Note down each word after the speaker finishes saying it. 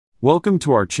Welcome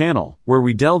to our channel, where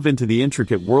we delve into the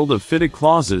intricate world of FIDIC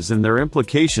clauses and their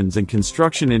implications in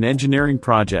construction and engineering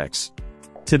projects.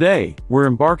 Today, we're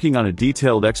embarking on a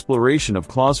detailed exploration of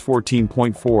Clause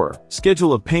 14.4,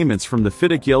 Schedule of Payments from the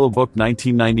FIDIC Yellow Book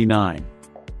 1999.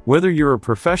 Whether you're a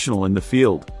professional in the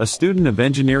field, a student of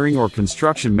engineering or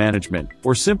construction management,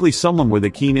 or simply someone with a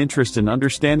keen interest in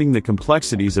understanding the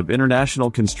complexities of international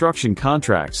construction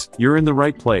contracts, you're in the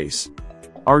right place.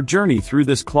 Our journey through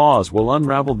this clause will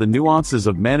unravel the nuances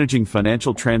of managing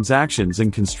financial transactions in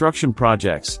construction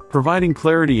projects, providing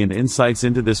clarity and insights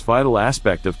into this vital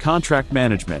aspect of contract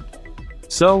management.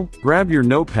 So, grab your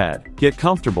notepad, get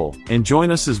comfortable, and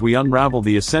join us as we unravel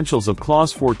the essentials of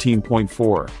Clause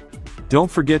 14.4.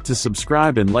 Don't forget to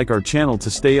subscribe and like our channel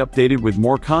to stay updated with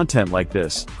more content like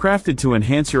this, crafted to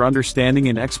enhance your understanding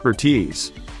and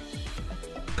expertise.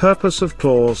 Purpose of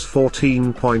Clause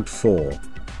 14.4.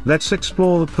 Let's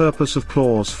explore the purpose of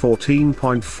Clause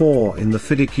 14.4 in the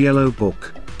FIDIC Yellow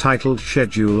Book, titled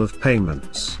Schedule of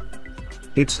Payments.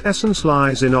 Its essence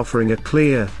lies in offering a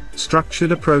clear,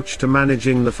 structured approach to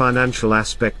managing the financial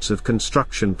aspects of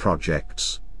construction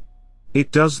projects.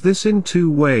 It does this in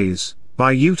two ways: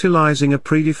 by utilizing a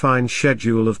predefined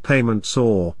schedule of payments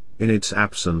or, in its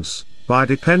absence, by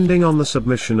depending on the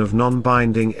submission of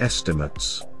non-binding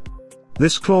estimates.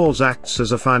 This clause acts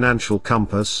as a financial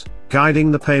compass,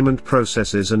 guiding the payment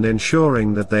processes and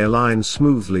ensuring that they align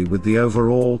smoothly with the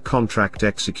overall contract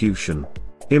execution.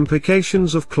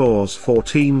 Implications of Clause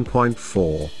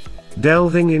 14.4.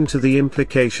 Delving into the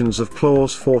implications of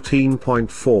Clause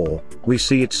 14.4, we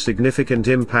see its significant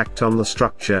impact on the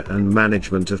structure and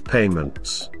management of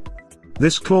payments.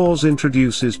 This clause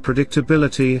introduces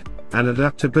predictability and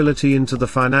adaptability into the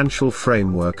financial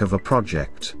framework of a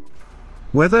project.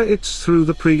 Whether it's through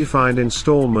the predefined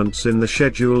installments in the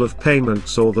schedule of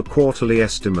payments or the quarterly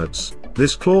estimates,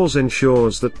 this clause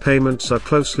ensures that payments are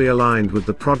closely aligned with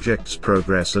the project's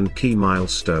progress and key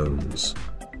milestones.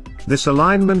 This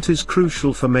alignment is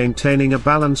crucial for maintaining a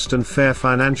balanced and fair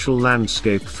financial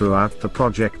landscape throughout the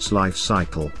project's life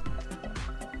cycle.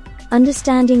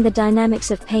 Understanding the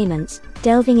dynamics of payments,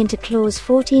 delving into Clause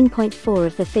 14.4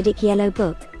 of the FIDIC Yellow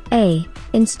Book. A.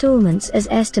 Installments as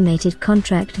estimated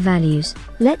contract values.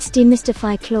 Let's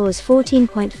demystify Clause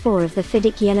 14.4 of the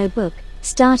FIDIC Yellow Book,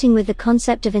 starting with the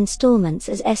concept of installments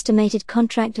as estimated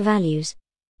contract values.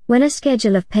 When a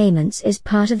schedule of payments is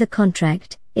part of the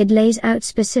contract, it lays out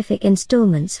specific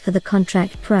installments for the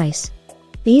contract price.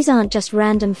 These aren't just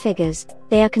random figures,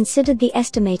 they are considered the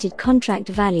estimated contract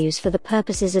values for the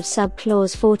purposes of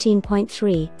Sub-Clause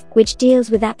 14.3, which deals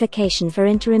with application for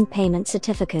interim payment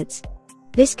certificates.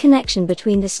 This connection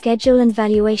between the schedule and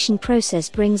valuation process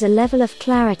brings a level of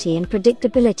clarity and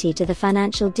predictability to the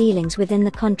financial dealings within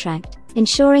the contract,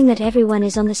 ensuring that everyone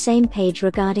is on the same page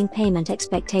regarding payment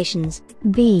expectations.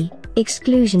 B.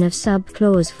 Exclusion of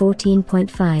Sub-Clause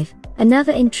 14.5.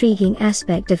 Another intriguing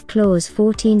aspect of Clause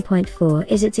 14.4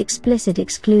 is its explicit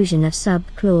exclusion of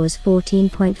Sub-Clause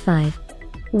 14.5.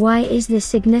 Why is this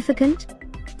significant?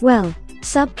 Well,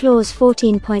 Sub-Clause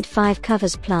 14.5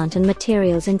 covers plant and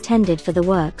materials intended for the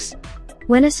works.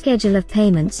 When a schedule of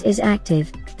payments is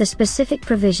active, the specific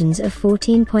provisions of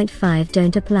 14.5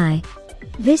 don't apply.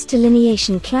 This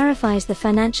delineation clarifies the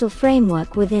financial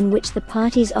framework within which the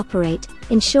parties operate,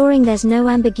 ensuring there's no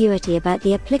ambiguity about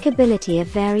the applicability of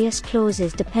various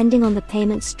clauses depending on the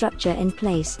payment structure in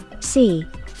place. C.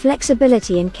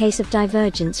 Flexibility in case of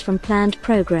divergence from planned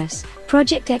progress.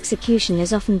 Project execution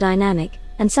is often dynamic,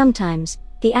 and sometimes,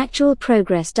 the actual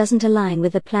progress doesn't align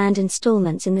with the planned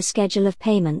installments in the schedule of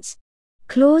payments.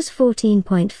 Clause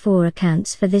 14.4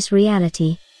 accounts for this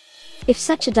reality. If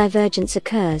such a divergence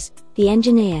occurs, the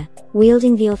engineer,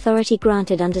 wielding the authority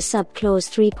granted under Sub-Clause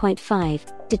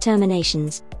 3.5,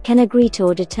 determinations, can agree to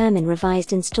or determine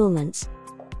revised installments.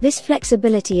 This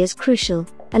flexibility is crucial,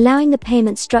 allowing the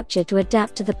payment structure to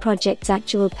adapt to the project's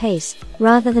actual pace,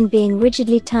 rather than being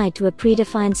rigidly tied to a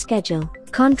predefined schedule.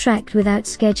 Contract without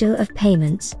schedule of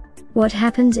payments. What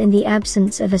happens in the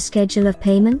absence of a schedule of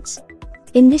payments?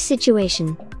 In this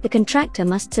situation, the contractor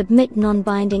must submit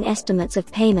non-binding estimates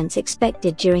of payments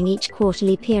expected during each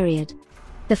quarterly period.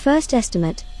 The first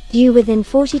estimate, due within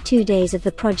 42 days of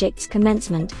the project's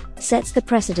commencement, sets the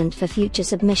precedent for future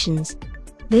submissions.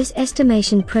 This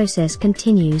estimation process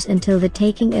continues until the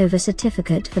taking over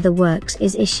certificate for the works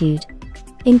is issued.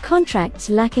 In contracts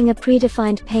lacking a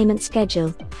predefined payment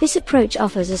schedule, this approach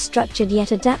offers a structured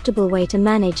yet adaptable way to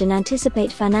manage and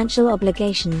anticipate financial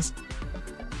obligations.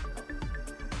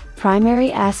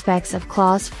 Primary aspects of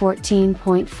Clause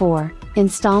 14.4,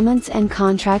 Installments and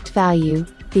Contract Value.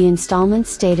 The installments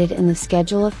stated in the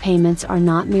schedule of payments are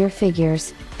not mere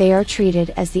figures, they are treated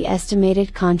as the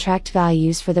estimated contract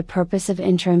values for the purpose of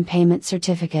interim payment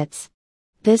certificates.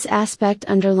 This aspect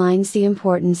underlines the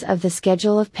importance of the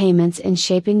schedule of payments in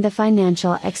shaping the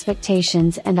financial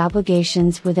expectations and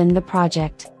obligations within the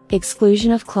project.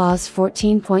 Exclusion of Clause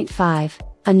 14.5.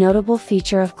 A notable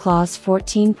feature of Clause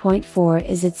 14.4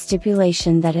 is its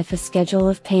stipulation that if a schedule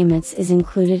of payments is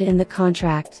included in the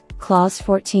contract, Clause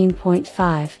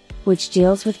 14.5, which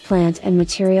deals with plant and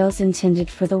materials intended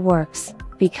for the works,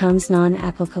 becomes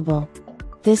non-applicable.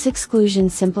 This exclusion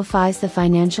simplifies the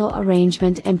financial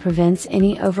arrangement and prevents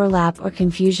any overlap or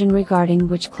confusion regarding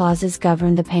which clauses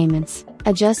govern the payments.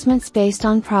 Adjustments based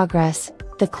on progress.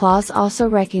 The clause also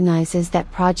recognizes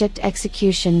that project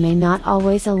execution may not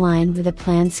always align with a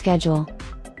planned schedule.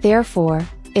 Therefore,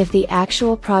 if the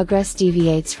actual progress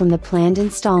deviates from the planned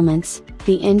installments,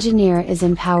 the engineer is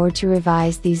empowered to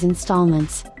revise these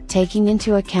installments, taking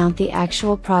into account the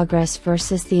actual progress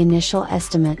versus the initial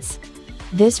estimates.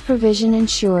 This provision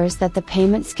ensures that the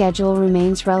payment schedule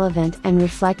remains relevant and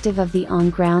reflective of the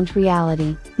on-ground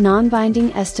reality.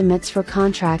 Non-binding estimates for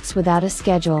contracts without a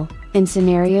schedule. In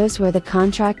scenarios where the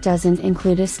contract doesn't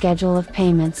include a schedule of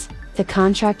payments, the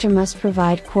contractor must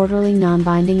provide quarterly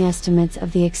non-binding estimates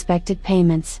of the expected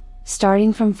payments,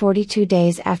 starting from 42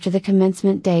 days after the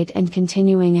commencement date and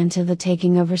continuing until the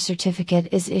taking over certificate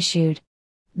is issued.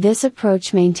 This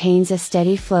approach maintains a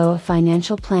steady flow of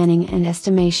financial planning and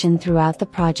estimation throughout the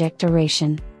project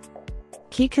duration.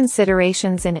 Key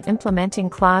considerations in implementing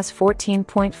Clause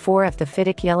 14.4 of the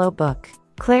FIDIC Yellow Book.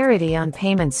 Clarity on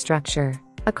payment structure.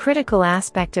 A critical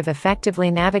aspect of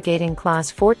effectively navigating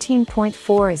Clause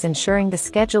 14.4 is ensuring the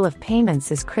schedule of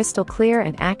payments is crystal clear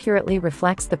and accurately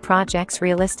reflects the project's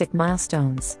realistic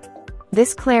milestones.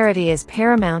 This clarity is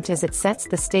paramount as it sets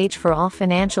the stage for all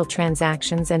financial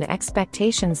transactions and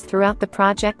expectations throughout the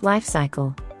project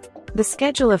lifecycle. The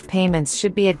schedule of payments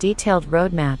should be a detailed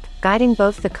roadmap, guiding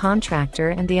both the contractor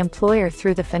and the employer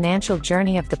through the financial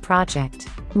journey of the project.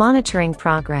 Monitoring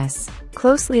progress.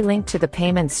 Closely linked to the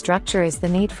payment structure is the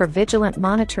need for vigilant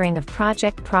monitoring of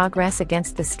project progress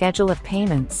against the schedule of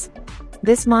payments.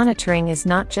 This monitoring is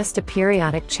not just a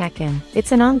periodic check-in,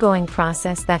 it's an ongoing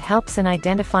process that helps in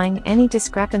identifying any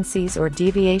discrepancies or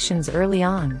deviations early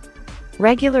on.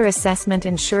 Regular assessment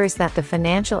ensures that the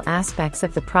financial aspects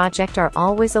of the project are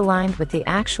always aligned with the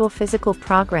actual physical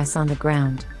progress on the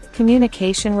ground.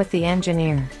 Communication with the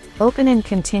engineer. Open and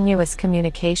continuous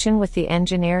communication with the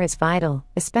engineer is vital,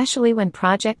 especially when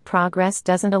project progress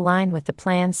doesn't align with the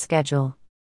planned schedule.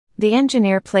 The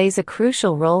engineer plays a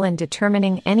crucial role in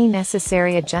determining any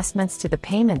necessary adjustments to the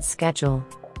payment schedule.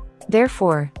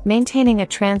 Therefore, maintaining a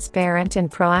transparent and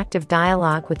proactive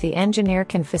dialogue with the engineer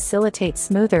can facilitate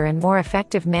smoother and more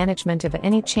effective management of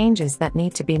any changes that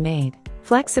need to be made.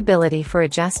 Flexibility for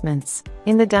adjustments.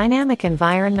 In the dynamic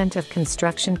environment of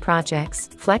construction projects,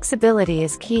 flexibility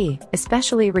is key,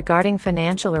 especially regarding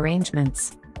financial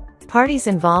arrangements. Parties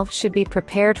involved should be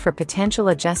prepared for potential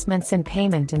adjustments in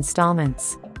payment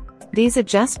installments. These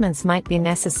adjustments might be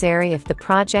necessary if the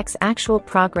project's actual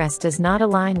progress does not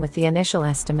align with the initial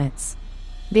estimates.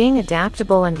 Being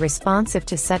adaptable and responsive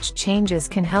to such changes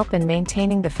can help in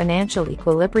maintaining the financial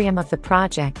equilibrium of the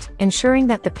project, ensuring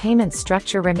that the payment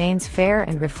structure remains fair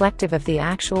and reflective of the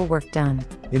actual work done.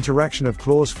 Interaction of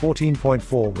Clause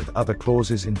 14.4 with other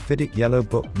clauses in FIDIC Yellow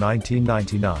Book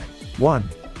 1999. 1.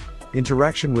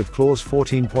 Interaction with Clause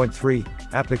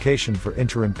 14.3, Application for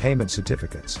interim payment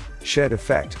certificates. Shared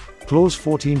effect. Clause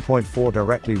 14.4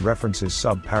 directly references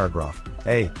sub-paragraph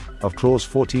A of Clause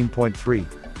 14.3,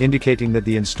 indicating that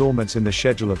the installments in the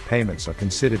schedule of payments are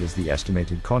considered as the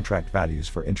estimated contract values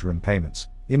for interim payments.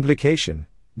 Implication.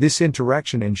 This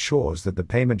interaction ensures that the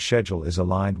payment schedule is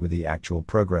aligned with the actual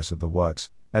progress of the works,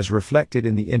 as reflected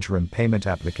in the interim payment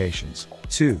applications.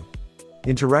 2.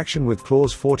 Interaction with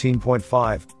Clause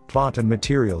 14.5, Plant and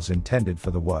materials intended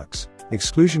for the works.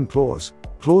 Exclusion clause.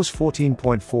 Clause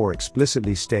 14.4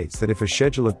 explicitly states that if a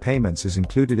schedule of payments is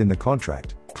included in the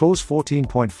contract, Clause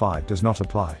 14.5 does not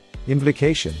apply.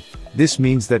 Implication. This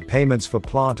means that payments for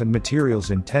plant and materials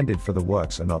intended for the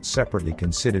works are not separately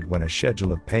considered when a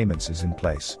schedule of payments is in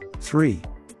place. 3.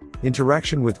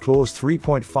 Interaction with Clause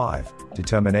 3.5,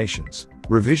 Determinations.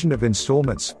 Revision of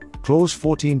installments. Clause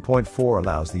 14.4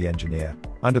 allows the engineer,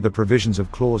 under the provisions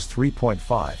of Clause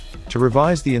 3.5, to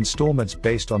revise the installments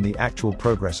based on the actual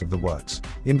progress of the works.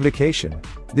 Implication.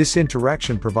 This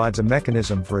interaction provides a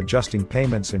mechanism for adjusting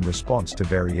payments in response to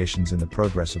variations in the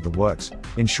progress of the works,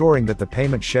 ensuring that the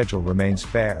payment schedule remains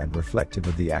fair and reflective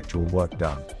of the actual work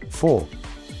done. 4.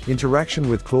 Interaction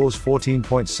with Clause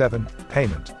 14.7,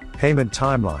 Payment. Payment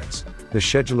timelines. The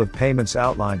schedule of payments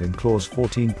outlined in Clause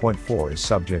 14.4 is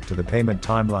subject to the payment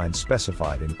timeline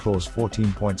specified in Clause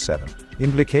 14.7.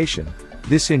 Implication: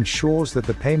 this ensures that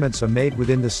the payments are made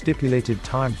within the stipulated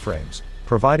time frames,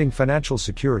 providing financial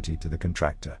security to the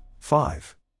contractor.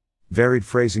 5. Varied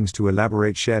phrasings to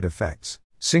elaborate shared effects.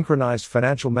 Synchronized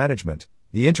financial management.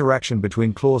 The interaction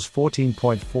between Clause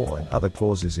 14.4 and other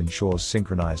clauses ensures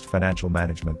synchronized financial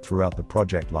management throughout the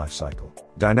project lifecycle.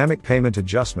 Dynamic payment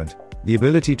adjustment. The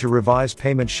ability to revise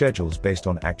payment schedules based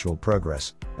on actual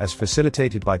progress, as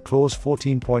facilitated by Clause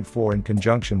 14.4 in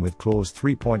conjunction with Clause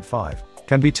 3.5,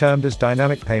 can be termed as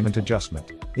dynamic payment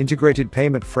adjustment. Integrated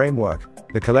payment framework.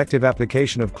 The collective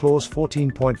application of Clause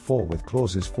 14.4 with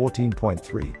Clauses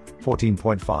 14.3,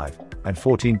 14.5, and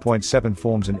 14.7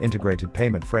 forms an integrated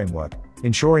payment framework,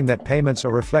 ensuring that payments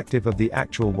are reflective of the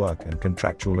actual work and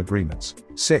contractual agreements.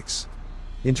 6.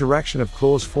 Interaction of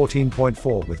Clause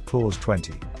 14.4 with Clause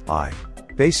 20. I.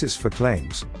 Basis for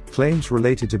claims. Claims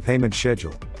related to payment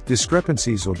schedule.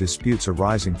 Discrepancies or disputes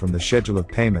arising from the schedule of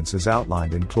payments as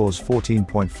outlined in Clause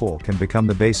 14.4 can become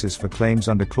the basis for claims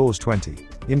under Clause 20.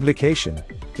 Implication: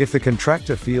 if the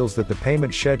contractor feels that the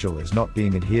payment schedule is not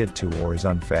being adhered to or is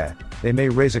unfair, they may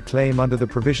raise a claim under the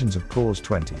provisions of Clause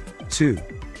 20. 2.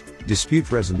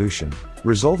 Dispute resolution.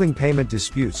 Resolving payment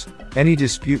disputes. Any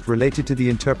dispute related to the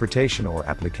interpretation or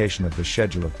application of the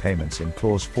schedule of payments in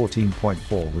Clause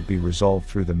 14.4 would be resolved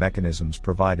through the mechanisms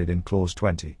provided in Clause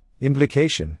 20.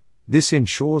 Implication: this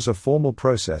ensures a formal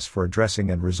process for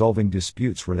addressing and resolving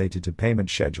disputes related to payment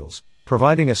schedules,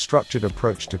 providing a structured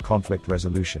approach to conflict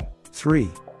resolution. 3.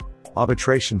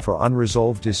 Arbitration for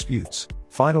unresolved disputes.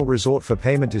 Final resort for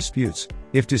payment disputes.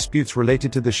 If disputes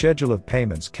related to the schedule of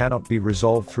payments cannot be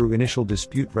resolved through initial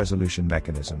dispute resolution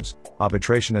mechanisms,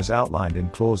 arbitration as outlined in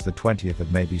Clause 20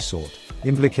 may be sought.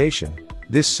 Implication: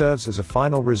 this serves as a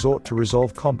final resort to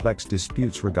resolve complex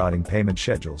disputes regarding payment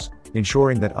schedules,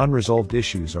 ensuring that unresolved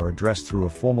issues are addressed through a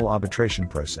formal arbitration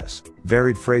process.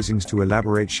 Varied phrasings to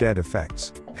elaborate shared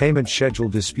effects. Payment schedule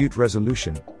dispute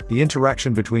resolution. The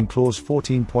interaction between Clause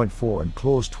 14.4 and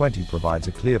Clause 20 provides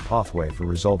a clear pathway for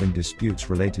resolving disputes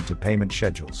related to payment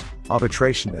schedules.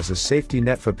 Arbitration as a safety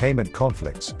net for payment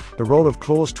conflicts. The role of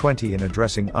Clause 20 in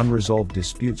addressing unresolved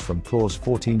disputes from Clause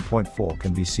 14.4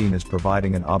 can be seen as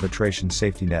providing an arbitration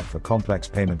safety net for complex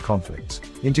payment conflicts.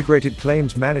 Integrated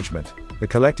claims management. The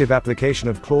collective application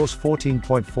of Clause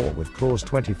 14.4 with Clause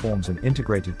 20 forms an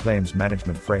integrated claims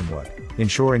management framework,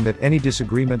 ensuring that any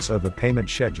disagreements over payment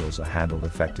schedules are handled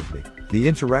effectively. The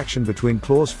interaction between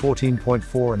Clause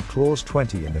 14.4 and Clause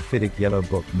 20 in the FIDIC Yellow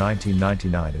Book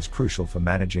 1999 is crucial for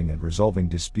managing and resolving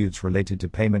disputes related to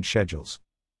payment schedules.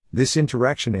 This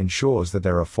interaction ensures that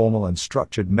there are formal and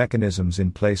structured mechanisms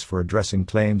in place for addressing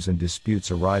claims and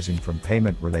disputes arising from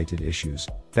payment-related issues,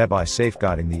 thereby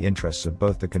safeguarding the interests of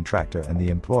both the contractor and the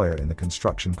employer in the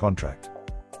construction contract.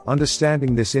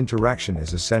 Understanding this interaction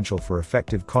is essential for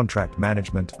effective contract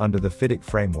management under the FIDIC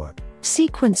framework.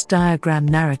 Sequence diagram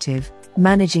narrative,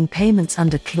 managing payments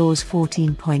under Clause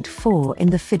 14.4 in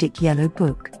the FIDIC Yellow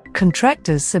Book.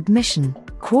 Contractor's submission,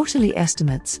 quarterly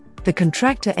estimates. The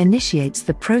contractor initiates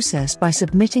the process by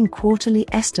submitting quarterly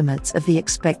estimates of the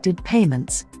expected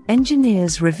payments.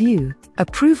 Engineers review,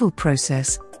 approval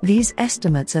process. These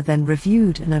estimates are then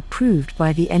reviewed and approved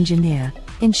by the engineer,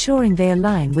 ensuring they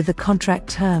align with the contract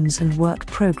terms and work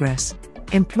progress.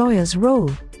 Employer's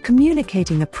role,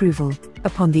 communicating approval.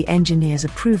 Upon the engineer's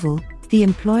approval, the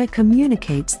employer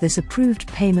communicates this approved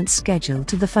payment schedule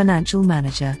to the financial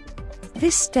manager.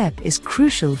 This step is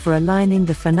crucial for aligning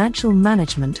the financial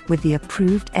management with the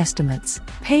approved estimates.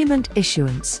 Payment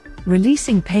issuance,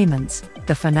 releasing payments.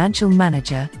 The financial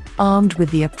manager, armed with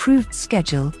the approved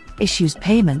schedule, issues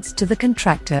payments to the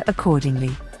contractor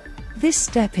accordingly. This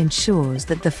step ensures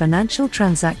that the financial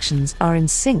transactions are in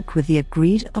sync with the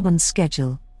agreed-upon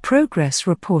schedule. Progress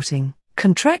reporting.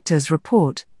 Contractors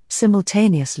report.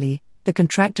 Simultaneously, the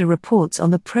contractor reports on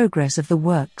the progress of the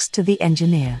works to the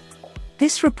engineer.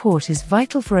 This report is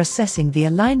vital for assessing the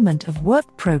alignment of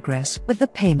work progress with the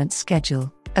payment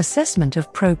schedule. Assessment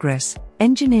of progress.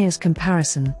 Engineer's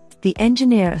comparison. The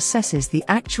engineer assesses the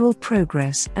actual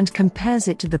progress and compares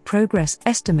it to the progress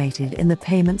estimated in the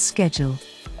payment schedule.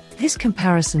 This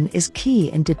comparison is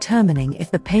key in determining if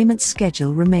the payment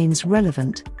schedule remains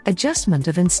relevant. Adjustment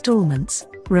of installments.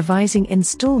 Revising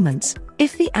installments.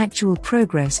 If the actual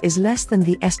progress is less than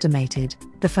the estimated,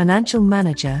 the financial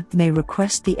manager may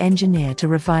request the engineer to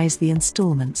revise the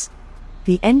installments.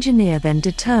 The engineer then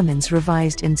determines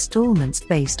revised installments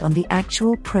based on the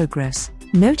actual progress.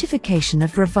 Notification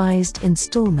of revised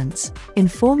installments.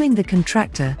 Informing the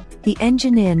contractor. the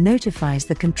engineer notifies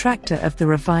the contractor of the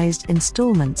revised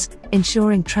installments,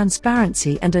 ensuring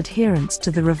transparency and adherence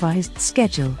to the revised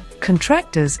schedule.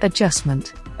 Contractor's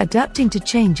adjustment. Adapting to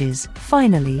changes.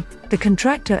 Finally, the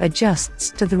contractor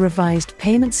adjusts to the revised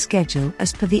payment schedule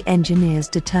as per the engineer's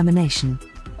determination.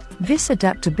 This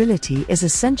adaptability is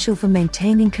essential for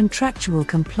maintaining contractual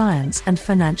compliance and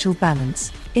financial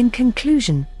balance. In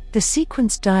conclusion, the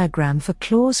sequence diagram for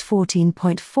Clause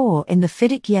 14.4 in the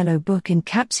FIDIC Yellow Book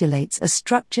encapsulates a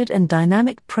structured and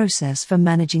dynamic process for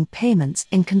managing payments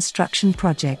in construction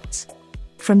projects.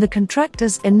 From the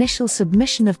contractor's initial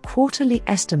submission of quarterly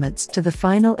estimates to the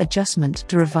final adjustment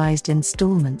to revised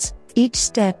installments, each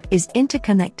step is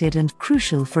interconnected and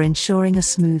crucial for ensuring a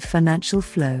smooth financial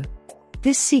flow.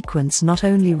 This sequence not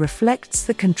only reflects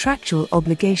the contractual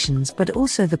obligations but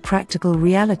also the practical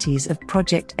realities of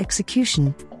project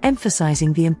execution,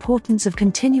 emphasizing the importance of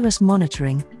continuous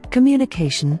monitoring,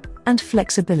 communication, and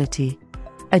flexibility.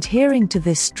 Adhering to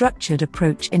this structured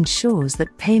approach ensures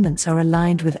that payments are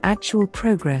aligned with actual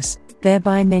progress,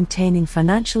 thereby maintaining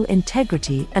financial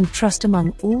integrity and trust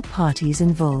among all parties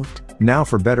involved. Now,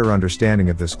 for better understanding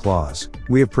of this clause,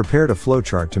 we have prepared a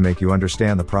flowchart to make you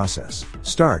understand the process.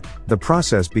 Start. The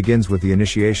process begins with the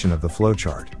initiation of the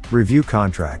flowchart. Review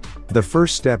contract. The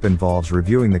first step involves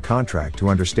reviewing the contract to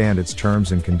understand its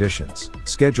terms and conditions.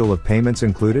 Schedule of payments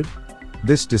included?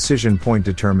 This decision point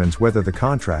determines whether the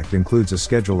contract includes a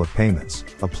schedule of payments.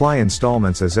 Apply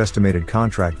installments as estimated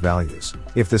contract values.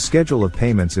 If the schedule of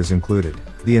payments is included,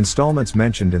 the installments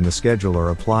mentioned in the schedule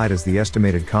are applied as the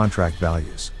estimated contract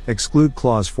values. Exclude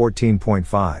Clause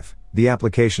 14.5. The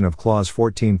application of Clause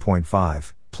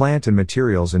 14.5, plant and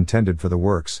materials intended for the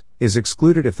works, is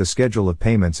excluded if the schedule of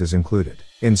payments is included.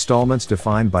 Installments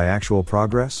defined by actual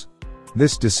progress?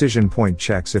 This decision point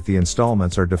checks if the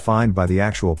installments are defined by the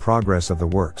actual progress of the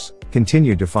works.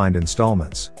 Continue defined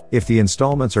installments. If the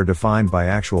installments are defined by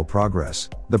actual progress,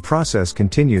 the process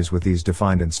continues with these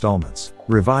defined installments.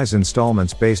 Revise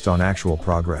installments based on actual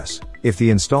progress. If the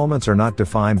installments are not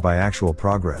defined by actual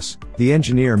progress, the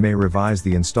engineer may revise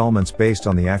the installments based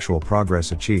on the actual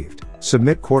progress achieved.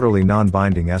 Submit quarterly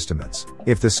non-binding estimates.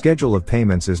 If the schedule of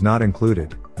payments is not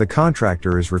included, the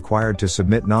contractor is required to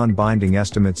submit non-binding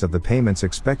estimates of the payments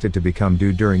expected to become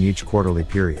due during each quarterly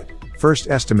period. First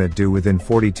estimate due within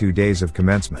 42 days of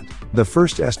commencement. The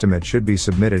first estimate should be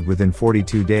submitted within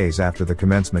 42 days after the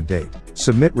commencement date.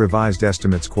 Submit revised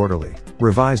estimates quarterly.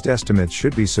 Revised estimates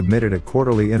should be submitted at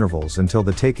quarterly intervals until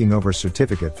the taking over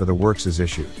certificate for the works is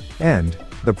issued. And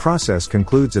the process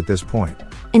concludes at this point.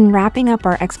 In wrapping up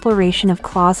our exploration of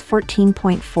Clause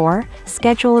 14.4,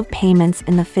 Schedule of Payments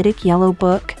in the FIDIC Yellow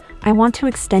Book, I want to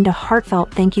extend a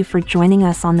heartfelt thank you for joining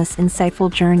us on this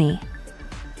insightful journey.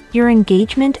 Your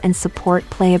engagement and support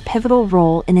play a pivotal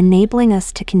role in enabling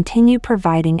us to continue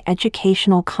providing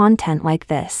educational content like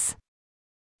this.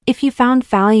 If you found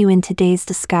value in today's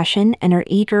discussion and are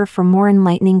eager for more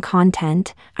enlightening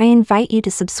content, I invite you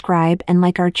to subscribe and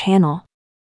like our channel.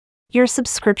 Your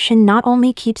subscription not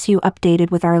only keeps you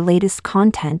updated with our latest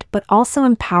content but also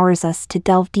empowers us to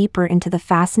delve deeper into the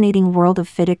fascinating world of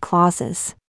FIDIC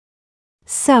clauses.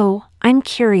 So, I'm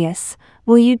curious,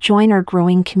 will you join our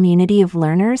growing community of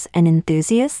learners and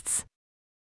enthusiasts?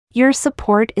 Your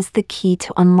support is the key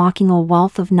to unlocking a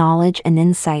wealth of knowledge and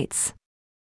insights.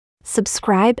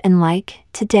 Subscribe and like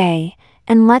today,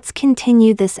 and let's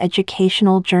continue this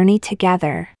educational journey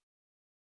together.